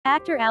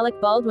Actor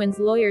Alec Baldwin's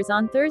lawyers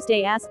on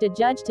Thursday asked a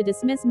judge to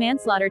dismiss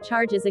manslaughter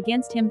charges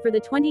against him for the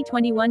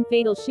 2021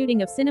 fatal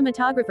shooting of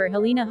cinematographer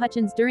Halyna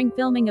Hutchins during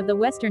filming of the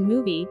Western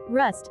movie,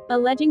 Rust,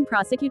 alleging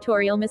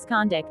prosecutorial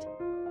misconduct.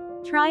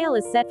 Trial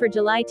is set for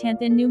July 10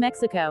 in New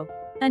Mexico.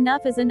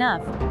 Enough is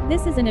enough.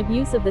 This is an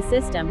abuse of the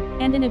system,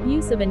 and an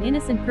abuse of an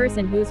innocent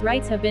person whose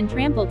rights have been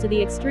trampled to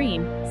the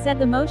extreme, said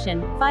the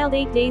motion, filed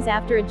 8 days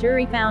after a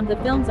jury found the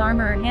film's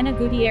armorer Hannah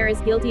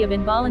Gutierrez guilty of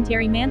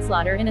involuntary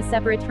manslaughter in a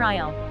separate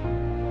trial.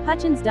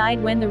 Hutchins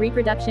died when the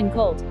reproduction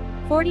Colt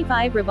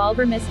 .45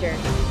 revolver Mr.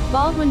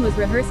 Baldwin was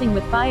rehearsing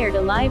with fired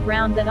a live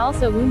round that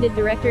also wounded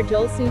director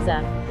Joel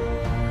Souza.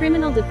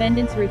 Criminal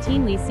defendants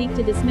routinely seek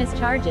to dismiss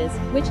charges,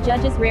 which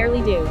judges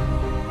rarely do.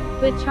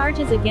 But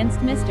charges against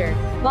Mr.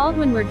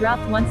 Baldwin were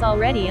dropped once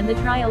already, and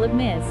the trial of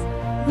Ms.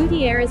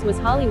 Gutierrez was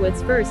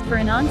Hollywood's first for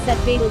an on-set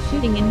fatal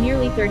shooting in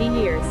nearly 30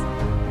 years.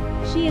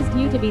 She is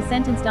due to be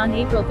sentenced on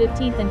April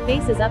 15 and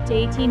faces up to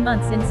 18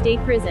 months in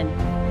state prison.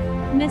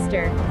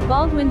 Mr.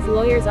 Baldwin's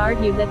lawyers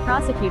argued that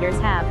prosecutors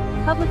have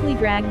publicly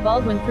dragged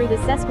Baldwin through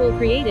the cesspool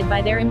created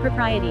by their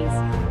improprieties.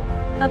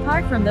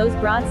 Apart from those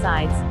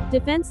broadsides,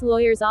 defense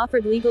lawyers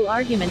offered legal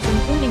arguments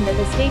including that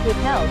the state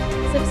withheld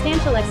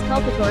substantial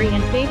exculpatory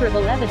and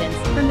favorable evidence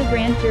from the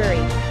grand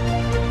jury.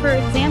 For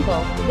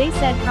example, they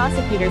said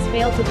prosecutors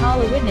failed to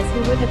call a witness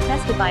who would have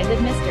testified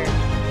that Mr.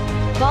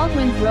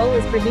 Baldwin's role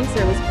as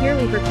producer was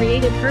purely for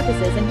creative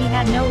purposes and he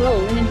had no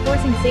role in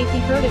enforcing safety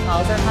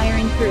protocols or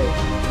hiring crew.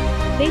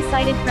 They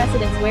cited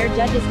precedents where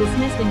judges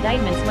dismissed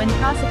indictments when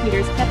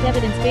prosecutors kept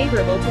evidence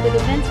favorable to the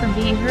defense from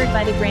being heard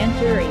by the grand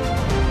jury.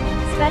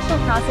 Special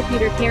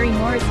Prosecutor Carrie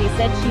Morrissey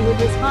said she would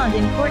respond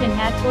in court and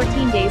had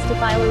 14 days to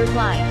file a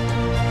reply.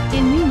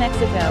 In New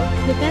Mexico,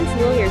 defense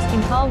lawyers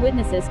can call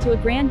witnesses to a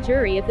grand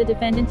jury if the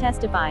defendant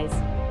testifies.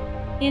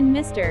 In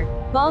Mr.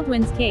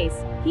 Baldwin's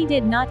case, he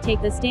did not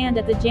take the stand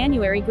at the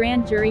January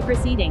grand jury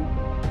proceeding.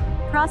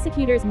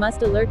 Prosecutors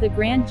must alert the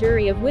grand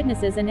jury of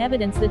witnesses and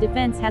evidence the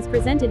defense has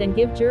presented and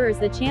give jurors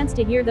the chance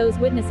to hear those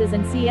witnesses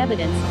and see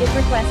evidence, if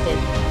requested.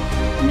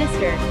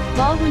 Mr.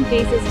 Baldwin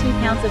faces 2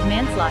 counts of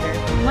manslaughter,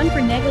 one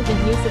for negligent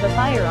use of a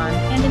firearm,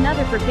 and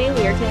another for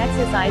failure to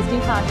exercise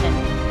due caution.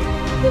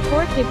 The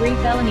 4th-degree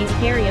felonies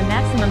carry a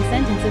maximum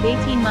sentence of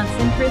 18 months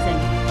in prison.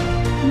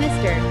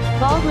 Mr.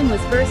 Baldwin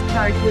was first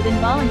charged with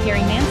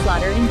involuntary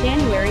manslaughter in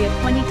January of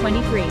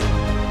 2023.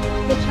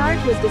 The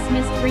charge was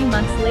dismissed 3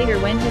 months later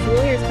when his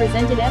lawyers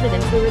presented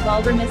evidence the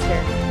revolver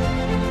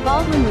Mr.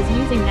 Baldwin was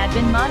using had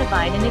been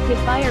modified and it could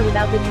fire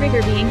without the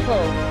trigger being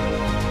pulled.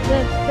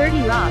 The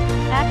 30 Rock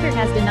actor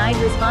has denied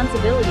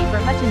responsibility for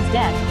Hutchins'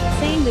 death,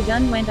 saying the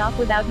gun went off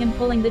without him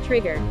pulling the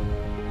trigger.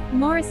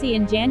 Morrissey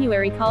in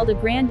January called a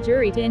grand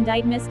jury to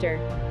indict Mr.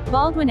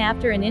 Baldwin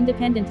after an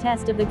independent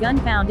test of the gun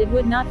found it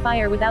would not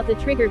fire without the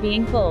trigger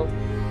being pulled.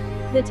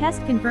 The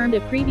test confirmed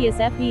a previous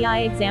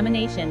FBI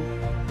examination.